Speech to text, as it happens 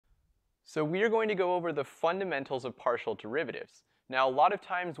So we are going to go over the fundamentals of partial derivatives. Now, a lot of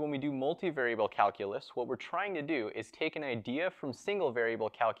times when we do multivariable calculus, what we're trying to do is take an idea from single variable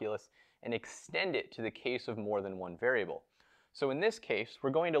calculus and extend it to the case of more than one variable. So in this case, we're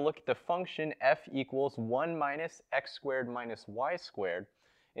going to look at the function f equals 1 minus x squared minus y squared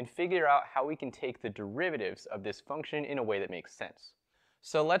and figure out how we can take the derivatives of this function in a way that makes sense.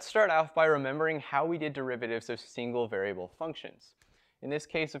 So let's start off by remembering how we did derivatives of single variable functions. In this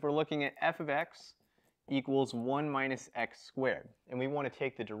case, if we're looking at f of x equals 1 minus x squared, and we want to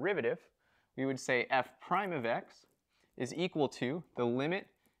take the derivative, we would say f prime of x is equal to the limit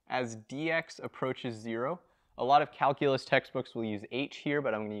as dx approaches 0. A lot of calculus textbooks will use h here,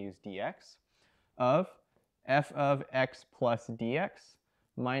 but I'm going to use dx, of f of x plus dx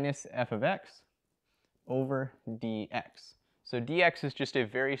minus f of x over dx. So dx is just a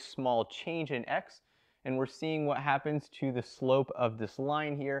very small change in x, and we're seeing what happens to the slope of this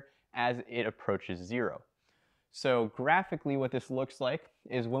line here as it approaches 0. So graphically what this looks like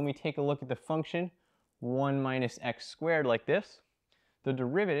is when we take a look at the function 1 minus x squared like this, the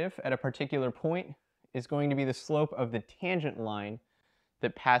derivative at a particular point is going to be the slope of the tangent line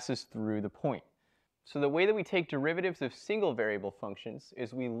that passes through the point. So the way that we take derivatives of single variable functions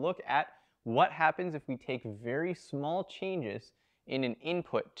is we look at what happens if we take very small changes in an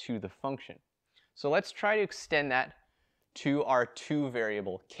input to the function. So let's try to extend that to our two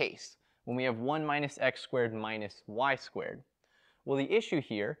variable case, when we have 1 minus x squared minus y squared. Well, the issue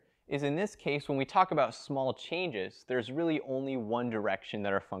here is in this case, when we talk about small changes, there's really only one direction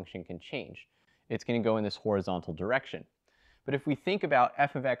that our function can change. It's going to go in this horizontal direction. But if we think about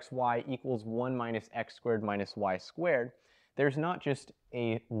f of xy equals 1 minus x squared minus y squared, there's not just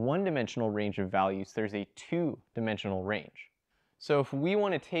a one-dimensional range of values, there's a two-dimensional range. So if we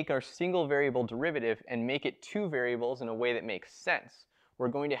want to take our single variable derivative and make it two variables in a way that makes sense, we're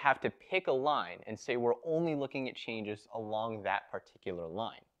going to have to pick a line and say we're only looking at changes along that particular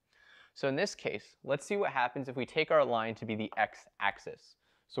line. So in this case, let's see what happens if we take our line to be the x-axis.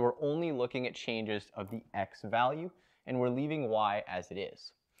 So we're only looking at changes of the x value, and we're leaving y as it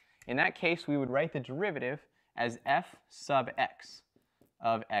is. In that case, we would write the derivative as f sub x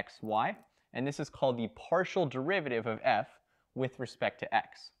of xy, and this is called the partial derivative of f with respect to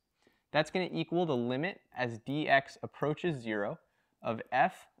x. That's going to equal the limit as dx approaches 0 of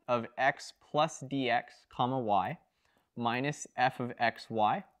f of x plus dx comma y minus f of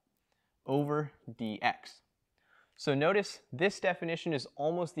xy over dx. So notice this definition is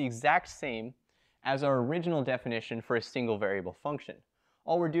almost the exact same as our original definition for a single variable function.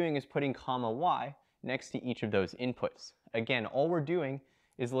 All we're doing is putting comma y next to each of those inputs. Again, all we're doing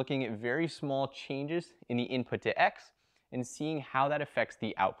is looking at very small changes in the input to x and seeing how that affects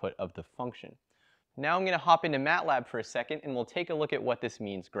the output of the function. Now I'm going to hop into MATLAB for a second and we'll take a look at what this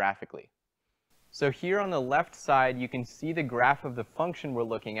means graphically. So here on the left side you can see the graph of the function we're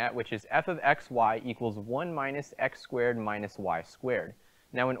looking at, which is f of xy equals 1 minus x squared minus y squared.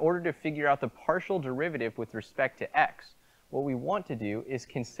 Now in order to figure out the partial derivative with respect to x, what we want to do is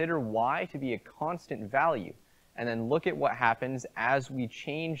consider y to be a constant value and then look at what happens as we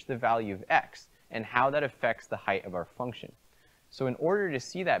change the value of x and how that affects the height of our function. So in order to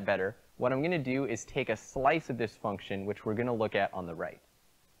see that better, what I'm going to do is take a slice of this function, which we're going to look at on the right.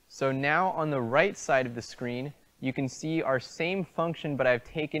 So now on the right side of the screen, you can see our same function, but I've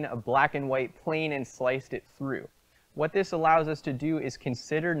taken a black and white plane and sliced it through. What this allows us to do is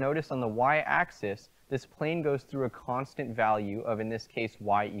consider, notice on the y-axis, this plane goes through a constant value of, in this case,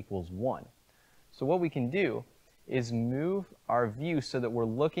 y equals 1. So what we can do is move our view so that we're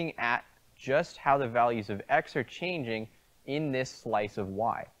looking at just how the values of x are changing in this slice of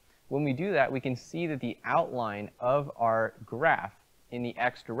y. When we do that, we can see that the outline of our graph in the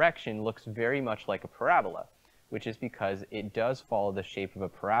x direction looks very much like a parabola, which is because it does follow the shape of a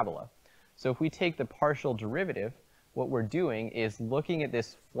parabola. So if we take the partial derivative, what we're doing is looking at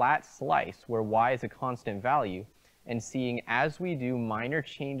this flat slice where y is a constant value and seeing as we do minor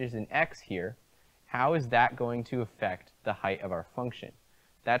changes in x here, how is that going to affect the height of our function?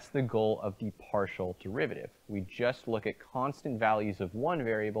 That's the goal of the partial derivative. We just look at constant values of one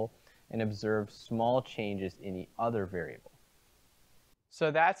variable and observe small changes in the other variable.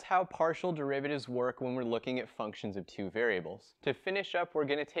 So that's how partial derivatives work when we're looking at functions of two variables. To finish up, we're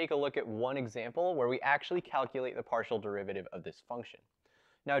going to take a look at one example where we actually calculate the partial derivative of this function.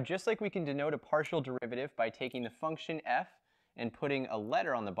 Now, just like we can denote a partial derivative by taking the function f and putting a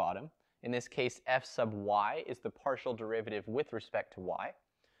letter on the bottom, in this case f sub y is the partial derivative with respect to y,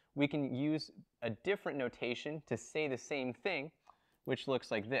 we can use a different notation to say the same thing, which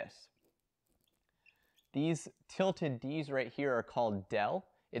looks like this. These tilted d's right here are called del,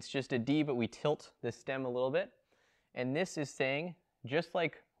 It's just a d, but we tilt the stem a little bit. And this is saying, just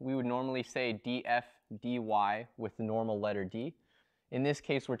like we would normally say df dy with the normal letter d, in this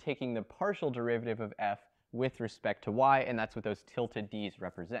case we're taking the partial derivative of f with respect to y, and that's what those tilted d's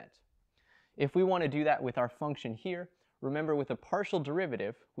represent. If we want to do that with our function here, remember with a partial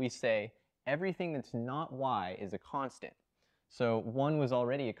derivative, we say everything that's not y is a constant. So 1 was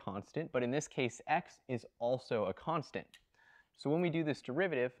already a constant, but in this case x is also a constant. So when we do this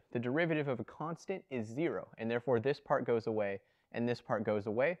derivative, the derivative of a constant is 0, and therefore this part goes away and this part goes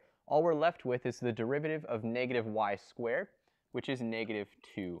away. All we're left with is the derivative of negative y squared, which is negative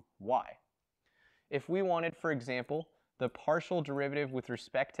 2y. If we wanted, for example, the partial derivative with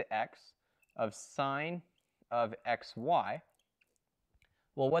respect to x of sine of xy,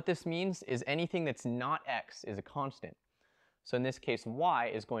 well, what this means is anything that's not x is a constant. So in this case,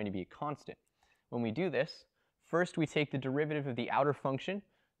 y is going to be a constant. When we do this, first we take the derivative of the outer function,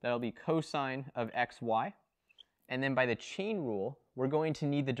 that'll be cosine of xy, and then by the chain rule, we're going to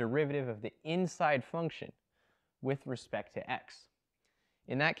need the derivative of the inside function with respect to x.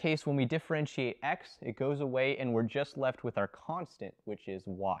 In that case, when we differentiate x, it goes away and we're just left with our constant, which is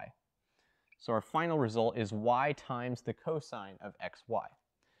y. So our final result is y times the cosine of xy.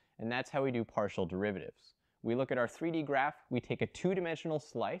 And that's how we do partial derivatives. We look at our 3D graph, we take a two-dimensional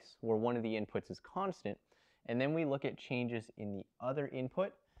slice where one of the inputs is constant, and then we look at changes in the other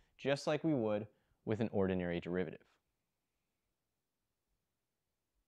input, just like we would with an ordinary derivative.